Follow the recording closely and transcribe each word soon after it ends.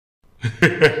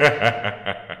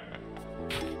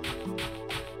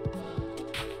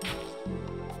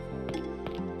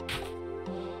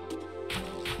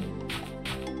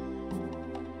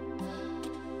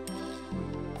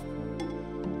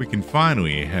We can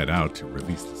finally head out to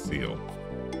release the seal.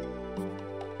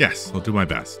 Yes, I'll do my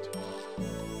best.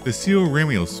 The seal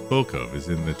Ramiel spoke of is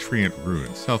in the Triet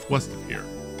ruins southwest of here.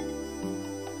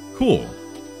 Cool.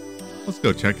 Let's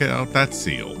go check out that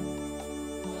seal.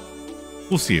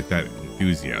 We'll see if that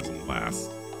enthusiasm lasts.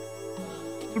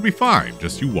 It'll be fine,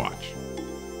 just you watch.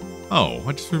 Oh,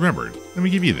 I just remembered. Let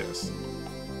me give you this.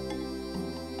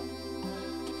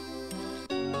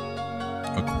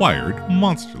 Acquired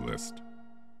monster list.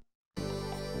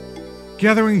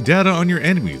 Gathering data on your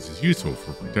enemies is useful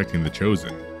for protecting the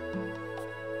chosen.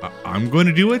 I'm going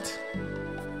to do it?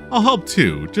 I'll help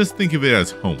too, just think of it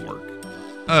as homework.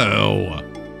 Oh.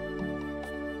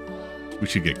 We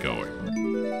should get going.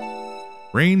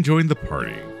 Rain joined the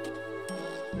party.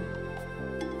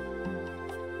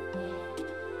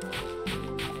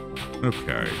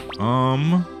 Okay,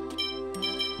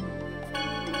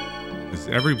 is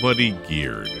everybody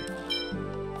geared?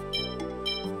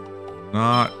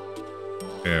 Not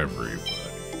everybody.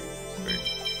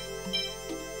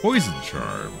 Poison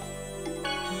charm.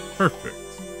 Perfect.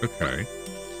 Okay.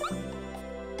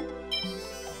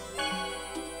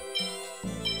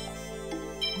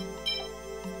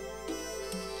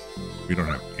 We don't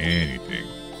have anything.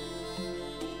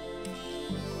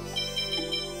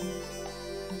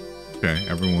 Okay,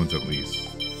 everyone's at least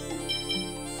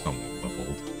somewhat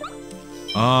leveled.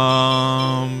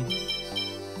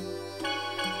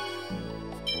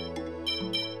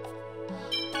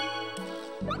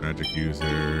 Magic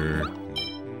user.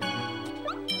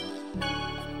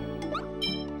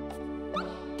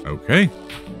 Okay.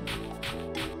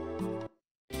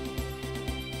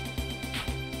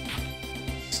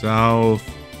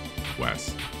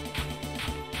 Southwest.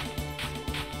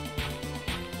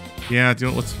 Yeah,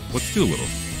 let's do a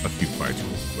few fights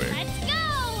real quick. Let's go!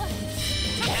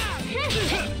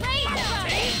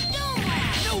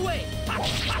 No way!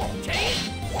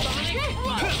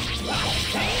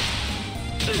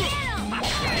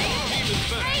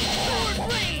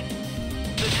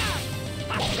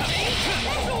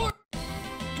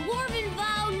 Dwarven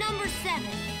vow number 7.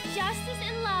 Justice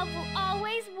and love will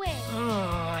always win.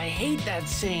 Oh, I hate that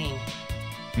saying.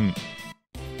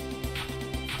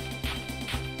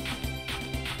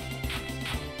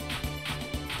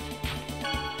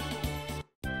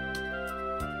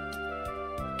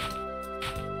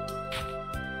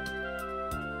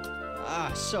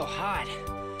 So hot.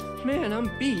 Man, I'm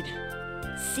beat.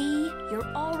 See, you're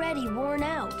already worn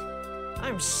out.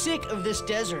 I'm sick of this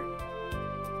desert.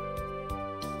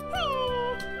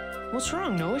 What's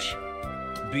wrong, Noish?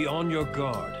 Be on your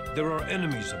guard. There are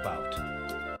enemies about.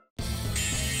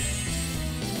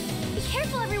 Be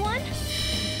careful, everyone.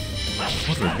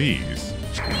 What are these?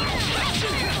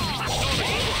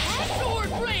 Sword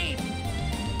blade!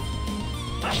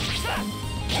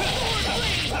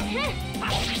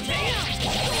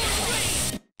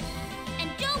 And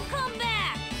don't come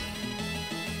back!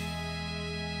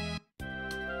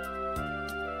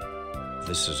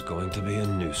 This is going to be a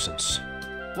nuisance.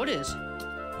 What is?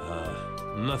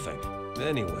 Nothing.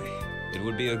 Anyway, it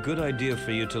would be a good idea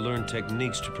for you to learn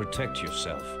techniques to protect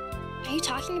yourself. Are you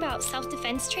talking about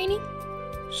self-defense training?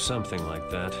 Something like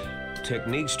that.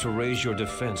 Techniques to raise your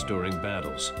defense during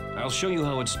battles. I'll show you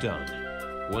how it's done.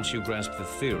 Once you grasp the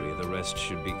theory, the rest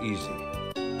should be easy.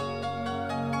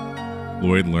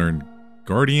 Lloyd learned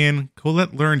Guardian,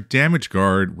 Colette learned Damage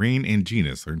Guard, Rain and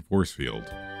Genus learned Force Field.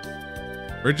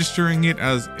 Registering it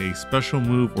as a special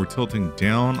move or tilting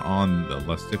down on the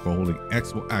left stick while holding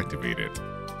X will activate it.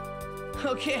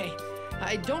 Okay,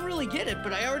 I don't really get it,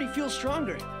 but I already feel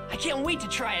stronger. I can't wait to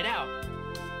try it out.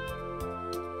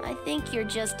 I think you're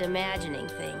just imagining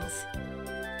things.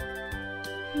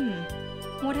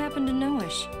 What happened to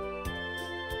Noish?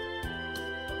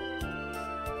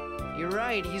 You're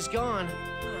right, he's gone.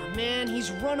 Oh, man, he's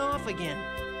run off again.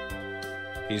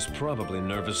 He's probably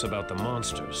nervous about the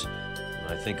monsters.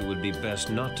 I think it would be best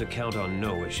not to count on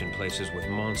Noish in places with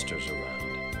monsters around.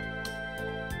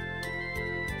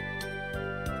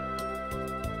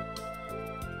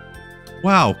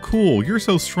 Wow, cool. You're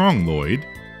so strong, Lloyd.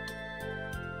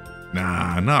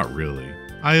 Nah, not really.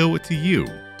 I owe it to you.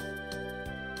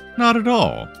 Not at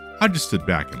all. I just stood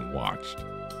back and watched.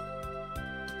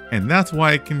 And that's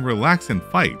why I can relax and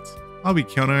fight. I'll be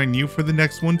counting on you for the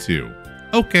next one too.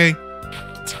 Okay.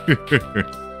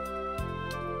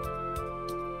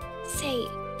 Say,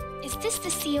 is this the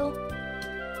seal?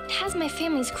 It has my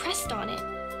family's crest on it.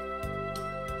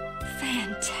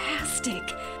 Fantastic.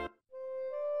 fantastic!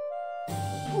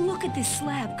 Look at this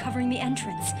slab covering the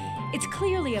entrance. It's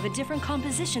clearly of a different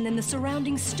composition than the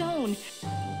surrounding stone.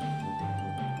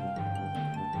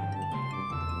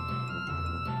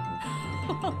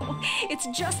 Oh, it's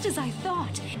just as I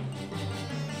thought.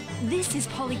 This is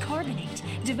polycarbonate,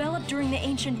 developed during the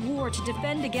ancient war to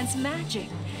defend against magic.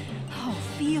 Oh,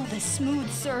 feel the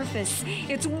smooth surface.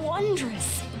 It's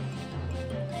wondrous.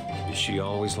 Is she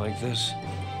always like this?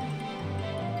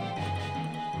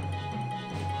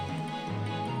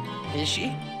 Is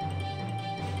she?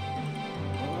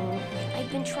 I've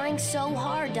been trying so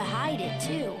hard to hide it,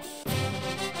 too.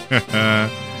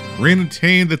 Rin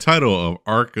attained the title of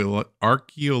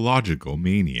Archaeological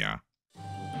Mania.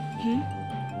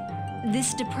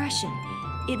 This depression,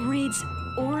 it reads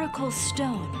Oracle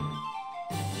Stone.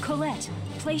 Colette,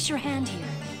 place your hand here.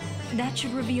 That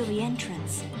should reveal the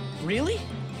entrance. Really?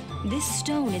 This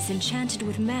stone is enchanted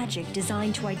with magic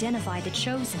designed to identify the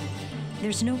chosen.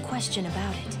 There's no question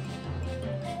about it.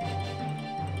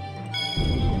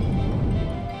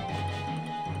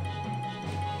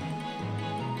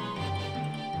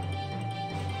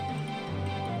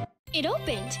 It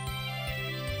opened.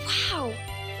 Wow.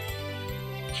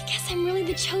 I guess I'm really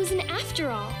the chosen after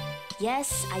all.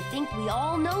 Yes, I think we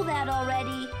all know that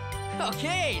already.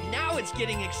 Okay, now it's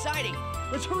getting exciting.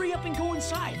 Let's hurry up and go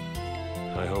inside.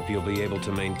 I hope you'll be able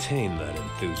to maintain that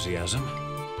enthusiasm.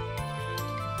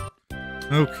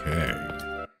 Okay.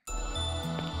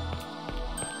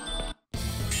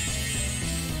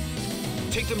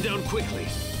 Take them down quickly.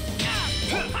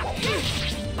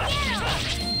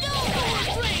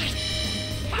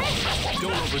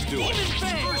 Don't overdo it.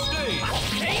 First aid.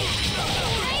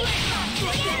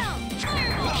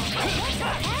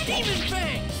 Demon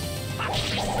Fang!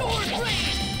 Sword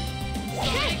Rain!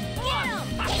 Sonic Blood!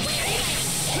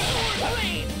 Sword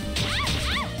Rain!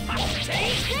 Sword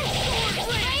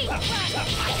Rain!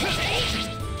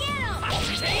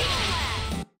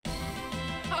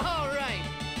 All right.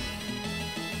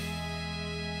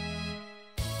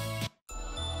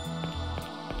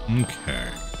 Okay.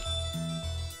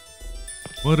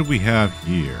 What do we have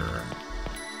here?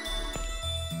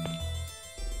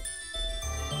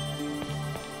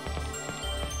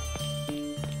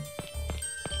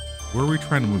 Where are we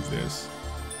trying to move this?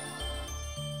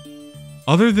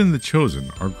 Other than the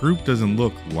Chosen, our group doesn't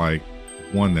look like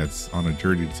one that's on a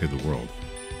journey to save the world.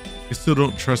 You still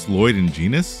don't trust Lloyd and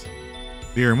Genus?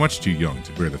 They are much too young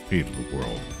to bear the fate of the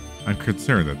world. I'm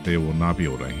concerned that they will not be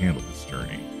able to handle this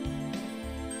journey.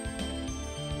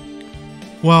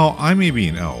 While I may be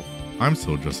an elf, I'm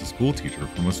still just a school teacher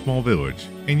from a small village,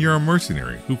 and you're a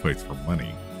mercenary who fights for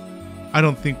money. I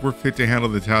don't think we're fit to handle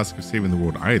the task of saving the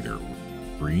world either, would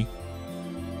you agree?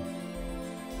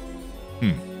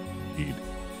 Indeed.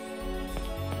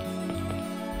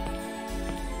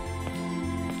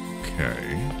 Okay.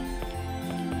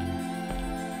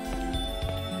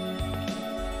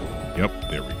 Yep,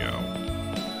 there we go.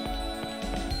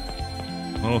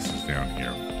 What else is down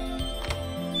here?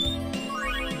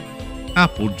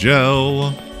 Apple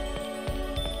gel.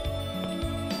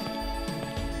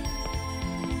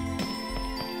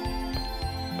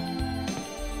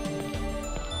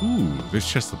 Ooh, there's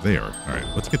chests up there. All right,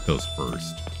 let's get those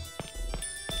first.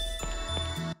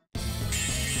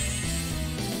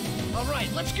 All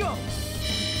right, let's go.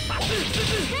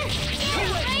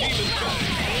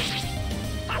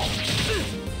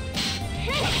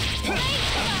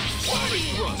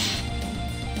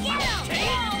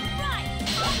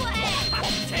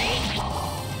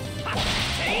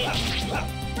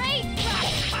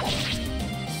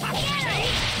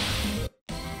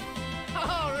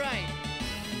 All right.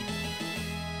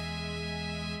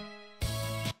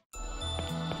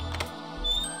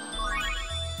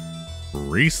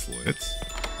 Bracelet.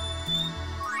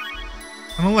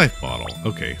 And a life bottle.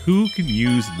 Okay, who can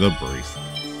use the bracelet?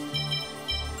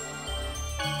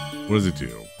 What does it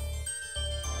do?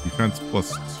 Defense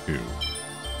 +2.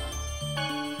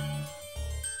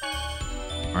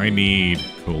 I need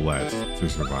Colette to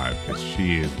survive because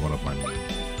she is one of my main.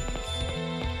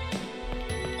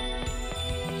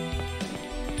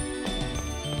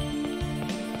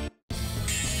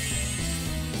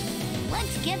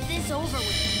 Let's get this over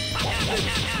with.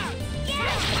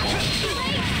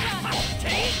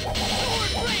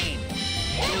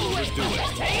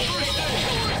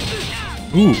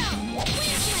 Ooh.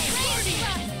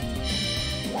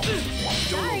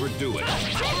 Don't overdo it.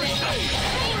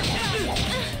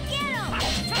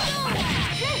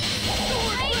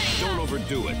 Don't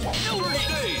overdo it.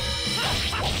 First aid.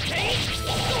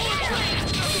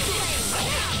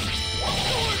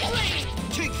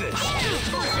 Take this.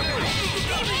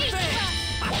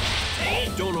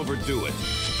 Don't overdo it.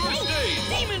 First aid!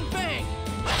 Demon Bang!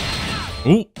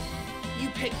 Oh, You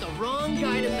picked the wrong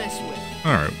guy to mess with.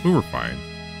 all right, we were fine.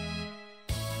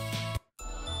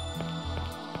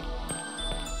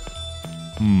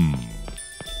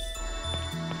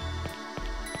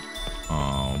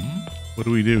 What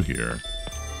do we do here?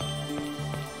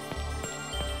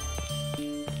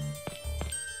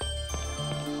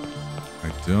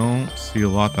 I don't see a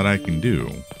lot that I can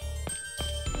do.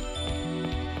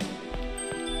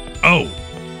 Oh!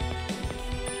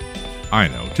 I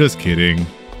know, just kidding.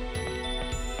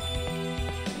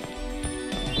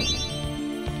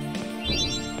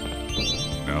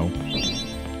 No.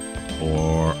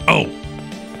 Or, oh!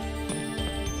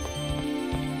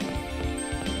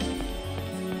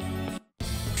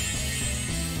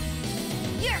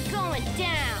 You're going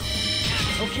down.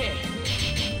 Okay.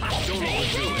 Don't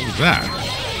overdo it. What's that?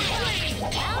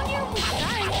 Down your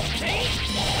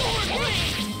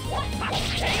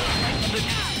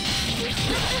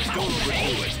Don't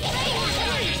overdo it.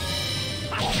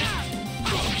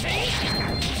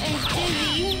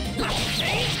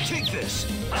 Take this.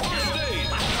 First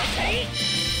aid.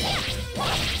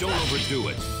 Don't overdo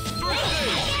it. First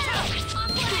aid.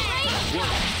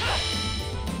 Work.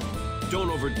 Don't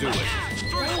overdo it.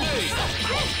 First aid.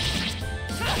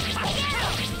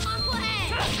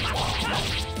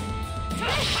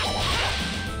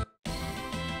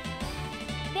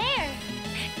 There.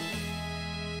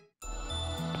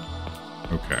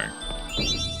 Okay.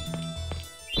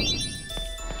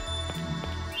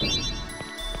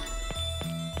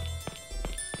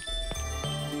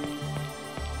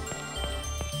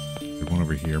 Is there one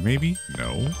over here, maybe?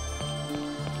 No.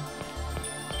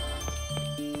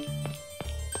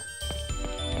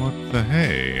 What the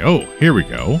hey? Oh, here we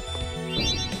go.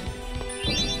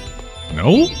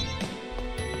 No?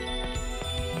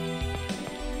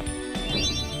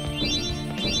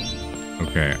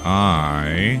 Okay,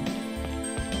 I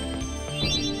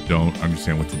don't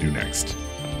understand what to do next.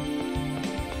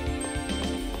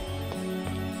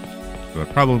 So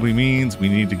that probably means we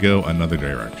need to go another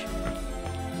direction.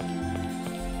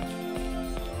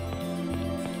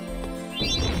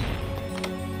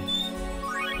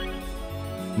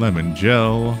 Lemon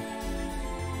gel.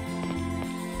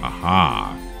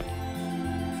 Aha.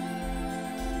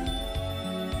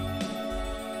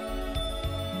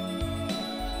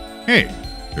 Hey,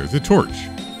 there's a torch.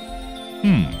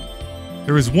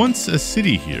 There was once a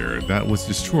city here that was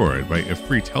destroyed by a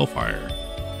free hellfire.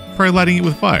 Try lighting it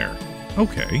with fire.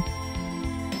 Okay.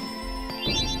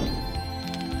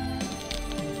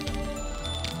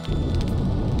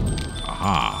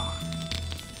 Aha.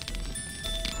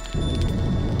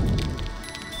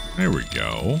 There we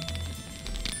go.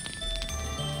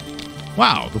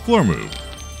 Wow, the floor moved.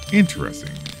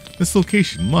 Interesting. This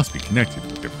location must be connected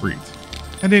with the Ifrit.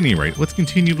 At any rate, let's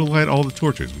continue to light all the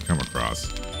torches we come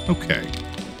across. Okay.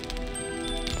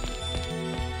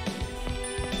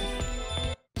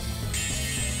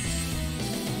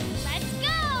 Let's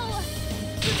go.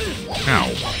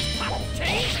 Ow.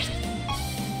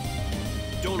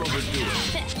 Don't overdo it.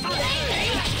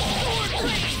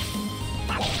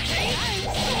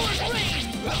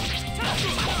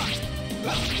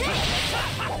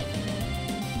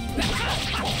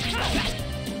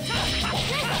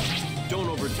 Don't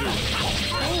overdo it.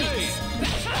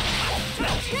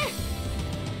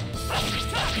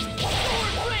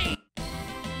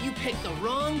 You picked the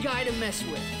wrong guy to mess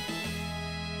with.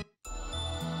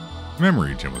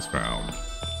 Memory gem was found.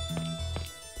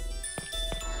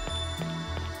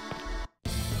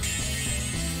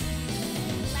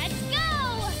 Let's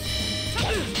go.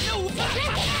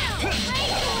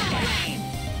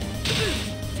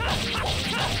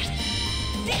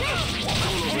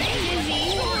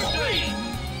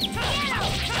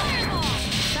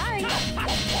 Sorry.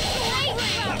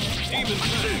 Demon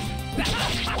Bang.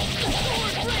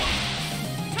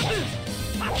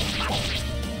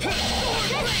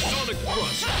 Sonic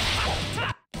Thrust.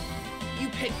 You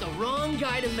picked the wrong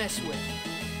guy to mess with.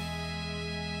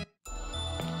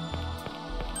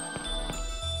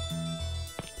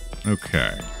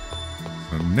 Okay.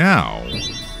 So now,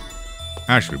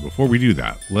 actually, before we do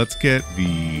that, let's get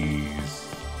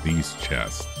these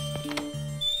chests.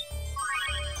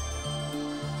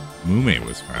 Mume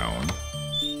was found.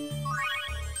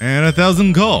 And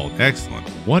 1,000 gold. Excellent.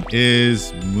 What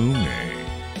is Mume?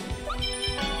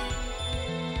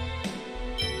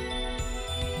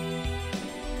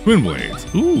 Twin blades.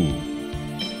 Ooh.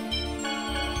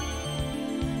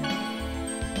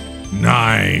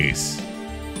 Nice.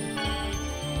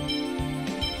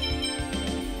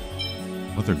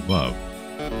 Leather glove.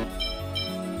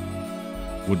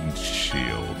 Wooden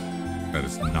shield. That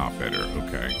is not better.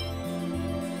 Okay.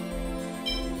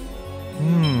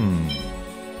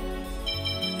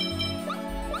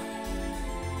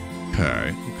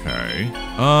 Okay, okay.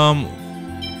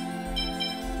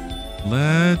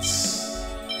 Let's...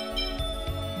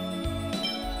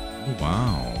 Oh,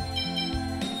 wow.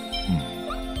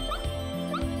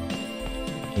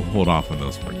 We'll hold off on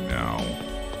those for now.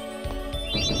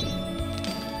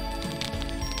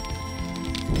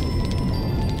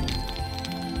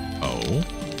 Oh.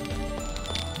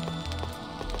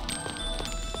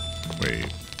 Wait.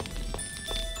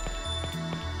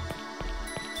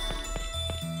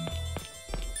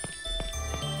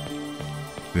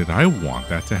 Did I want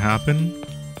that to happen?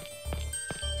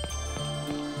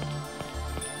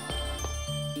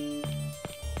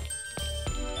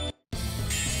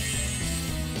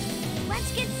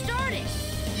 Let's get started.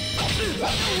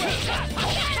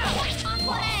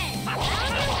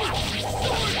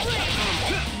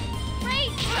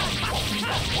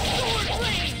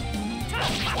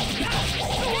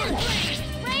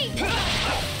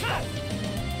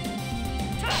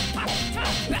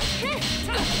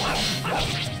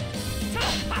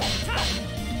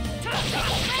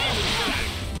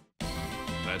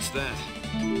 That's that.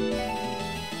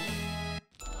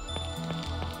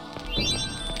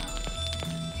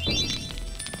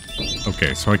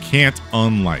 Okay, so I can't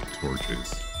unlight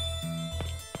torches.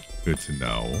 Good to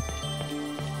know.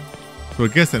 So I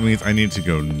guess that means I need to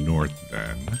go north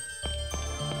then.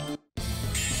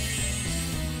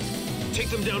 Take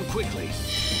them down quickly.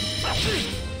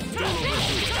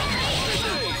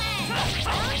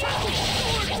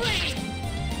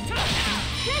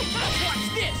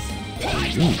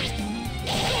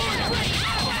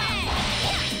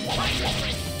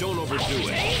 Don't overdo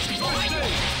it.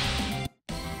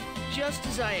 Just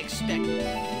as I expected.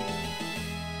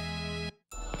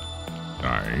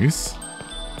 Nice.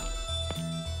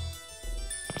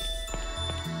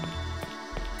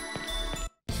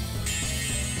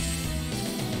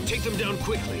 Take them down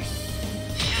quickly.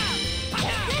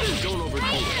 Don't overdo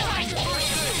it.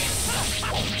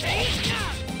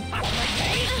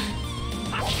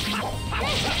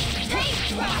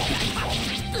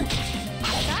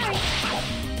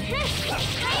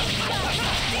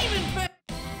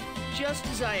 Just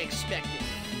as I expected.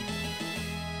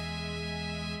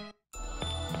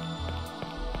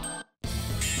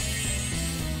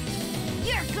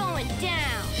 You're going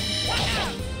down.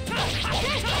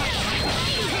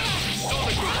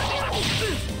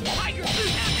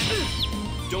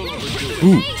 Don't overdo it.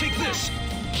 Ooh. Take this.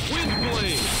 Wind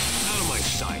blade. Out of my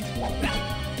sight.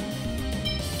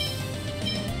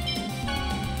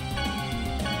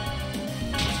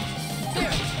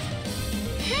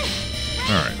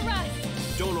 All right.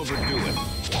 Don't overdo it.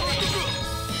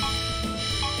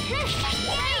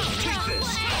 Take this.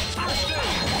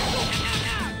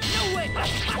 No way.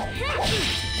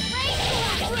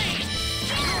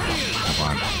 Come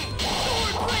on.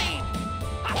 Sword blade.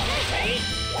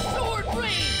 Sword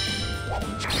blade.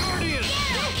 Guardian.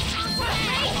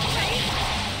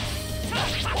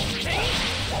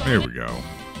 There we go.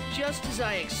 Just as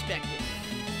I expected.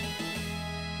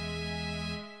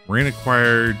 Rain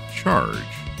acquired charge.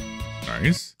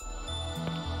 Nice.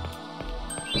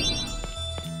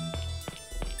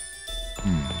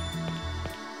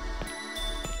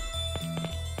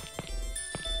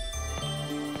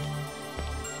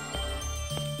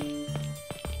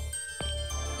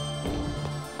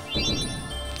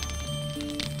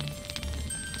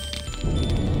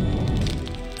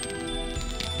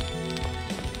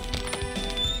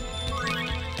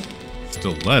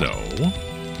 Stiletto.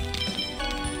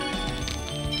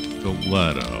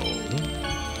 Stiletto.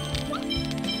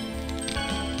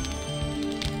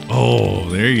 Oh,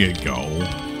 there you go.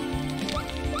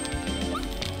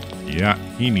 Yeah,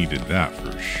 he needed that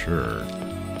for sure.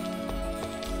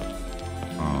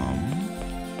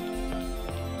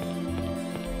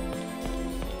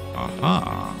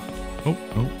 Aha. Oh,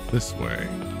 oh, this way.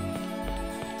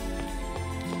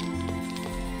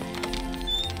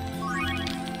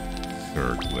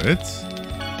 Circlets.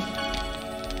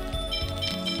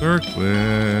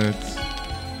 Circlets.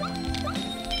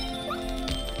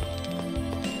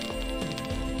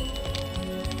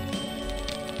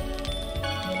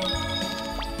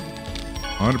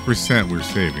 %, we're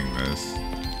saving this.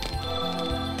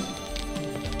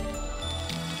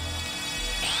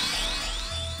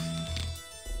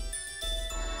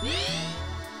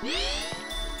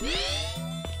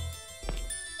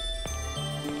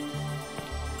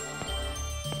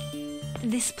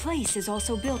 This place is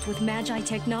also built with Magi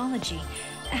technology.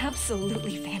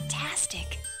 Absolutely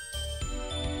fantastic.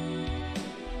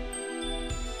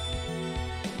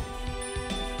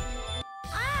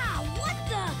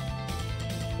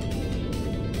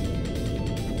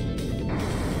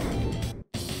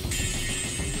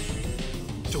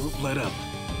 let up.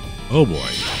 Oh boy.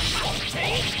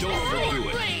 Don't overdo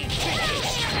it.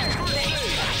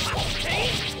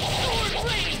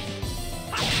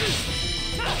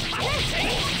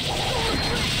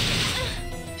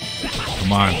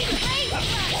 Come on.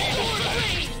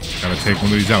 Gotta take one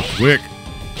of these out quick.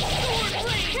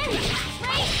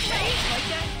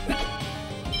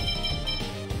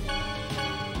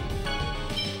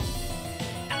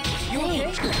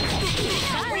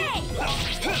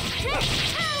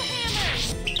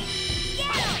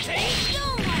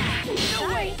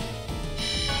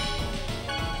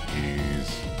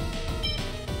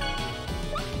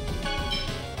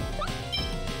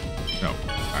 No.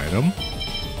 Item.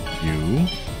 You.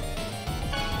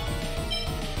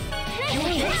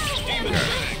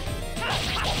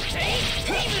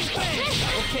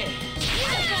 Okay.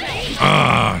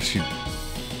 Ah, she.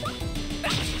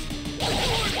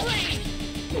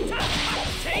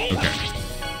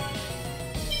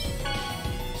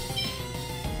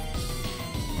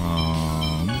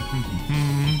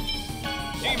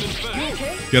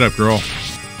 Okay. Get up, girl.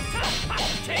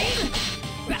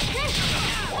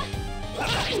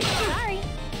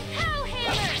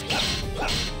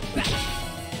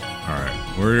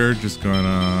 Alright, we're just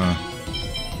gonna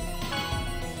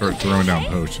start throwing down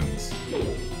potions.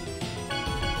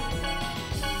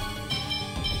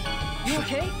 You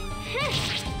okay?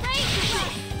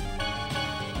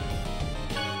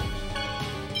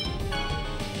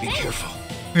 Be careful.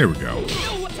 There we go.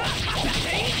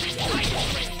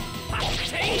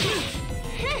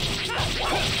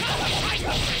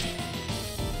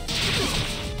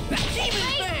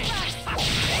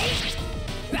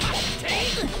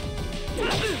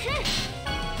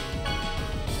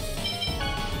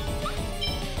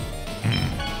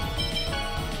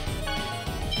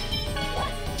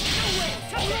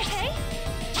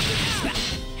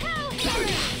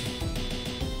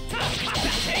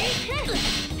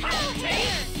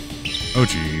 Oh,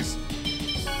 jeez.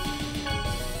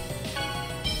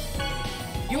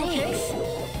 You okay?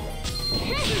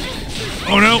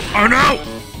 Oh, no. Oh, no.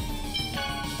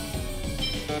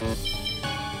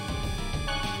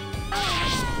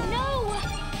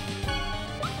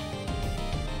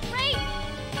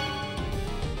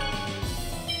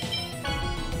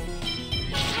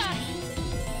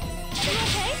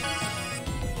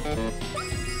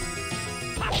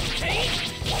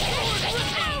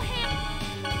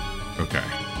 Okay.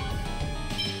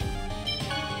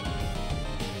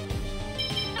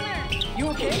 You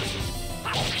okay?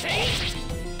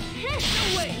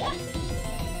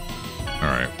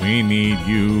 Alright, we need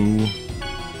you.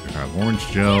 We have orange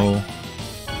gel.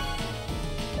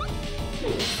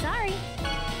 Sorry.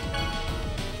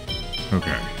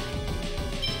 Okay.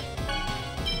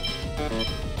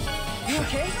 You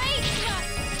okay?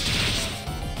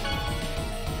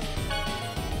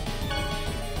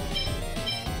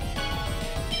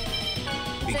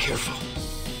 Be careful.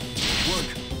 Work.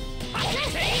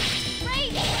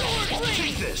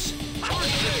 Take this.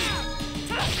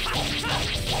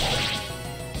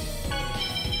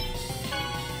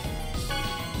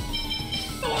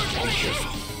 Be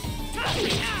careful.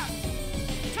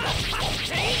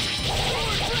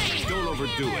 Don't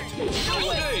overdo it.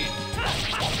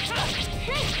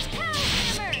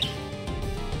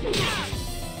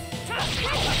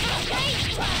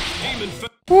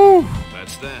 Woo!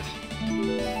 That's that.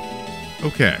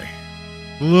 Okay.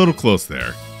 A little close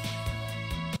there.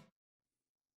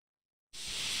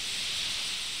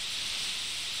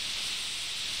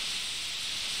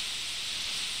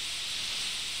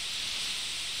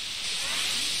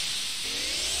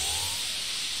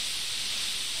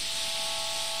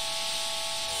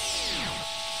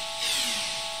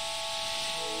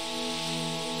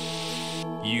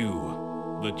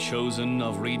 You, the chosen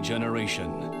of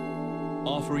regeneration,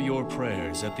 offer your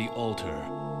prayers at the altar.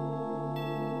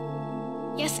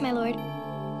 Yes, my lord.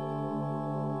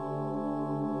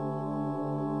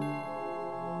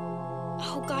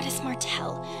 Oh, Goddess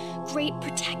Martel, great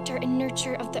protector and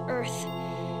nurturer of the earth,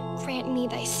 grant me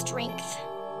thy strength.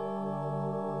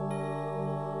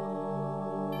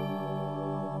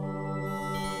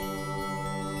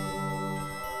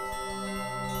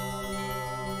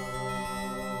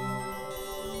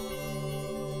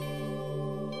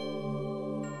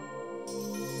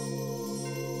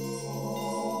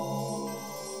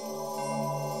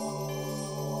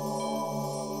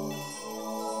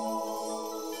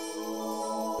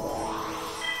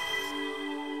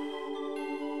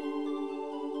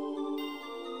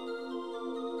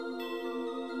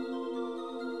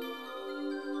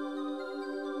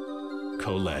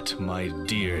 Colette, my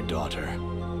dear daughter,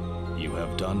 you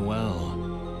have done well.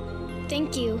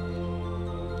 Thank you.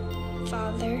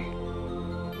 Father.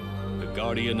 The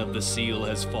guardian of the seal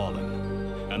has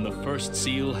fallen, and the first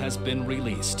seal has been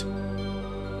released.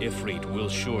 Ifrit will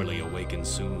surely awaken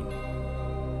soon.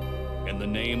 In the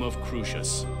name of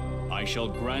Crucius, I shall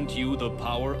grant you the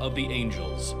power of the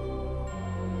angels.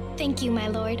 Thank you, my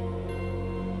lord.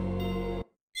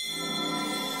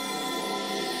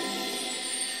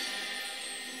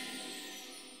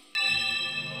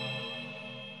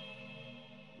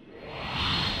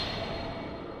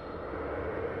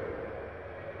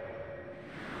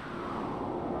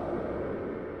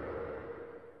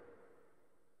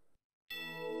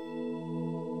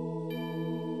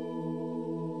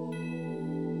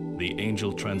 The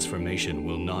angel transformation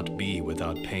will not be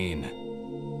without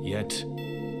pain. Yet,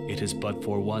 it is but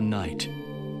for one night.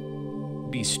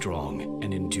 Be strong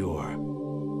and endure.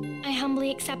 I humbly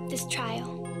accept this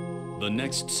trial. The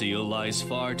next seal lies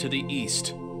far to the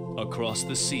east, across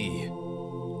the sea.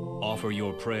 Offer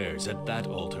your prayers at that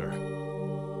altar.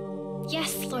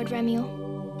 Yes, Lord Remiel.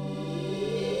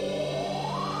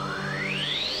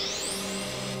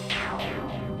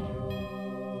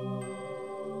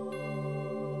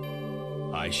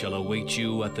 I shall await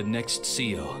you at the next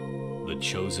seal, the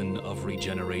chosen of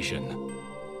regeneration.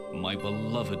 My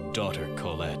beloved daughter,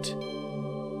 Colette.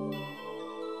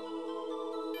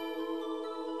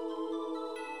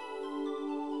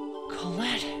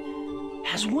 Colette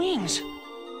has wings.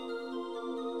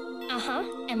 Uh-huh,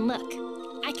 and look,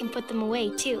 I can put them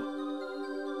away too.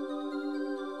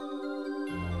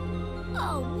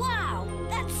 Oh, wow!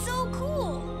 That's so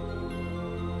cool!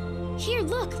 Here,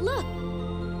 look, look!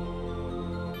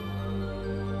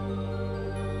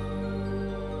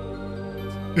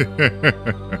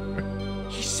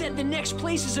 He said the next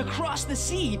place is across the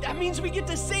sea. That means we get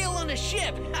to sail on a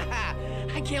ship. Haha,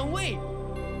 I can't wait.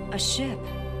 A ship?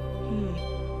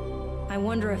 I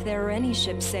wonder if there are any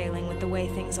ships sailing with the way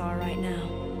things are right now.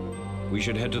 We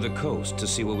should head to the coast to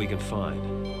see what we can find.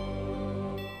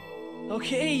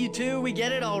 Okay, you two, we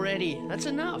get it already. That's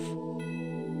enough.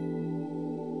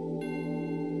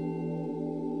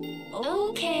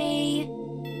 Okay.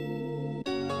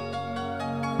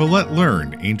 Colette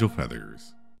learned angel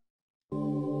feathers.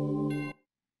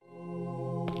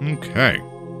 Okay.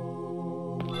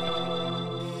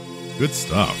 Good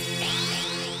stuff.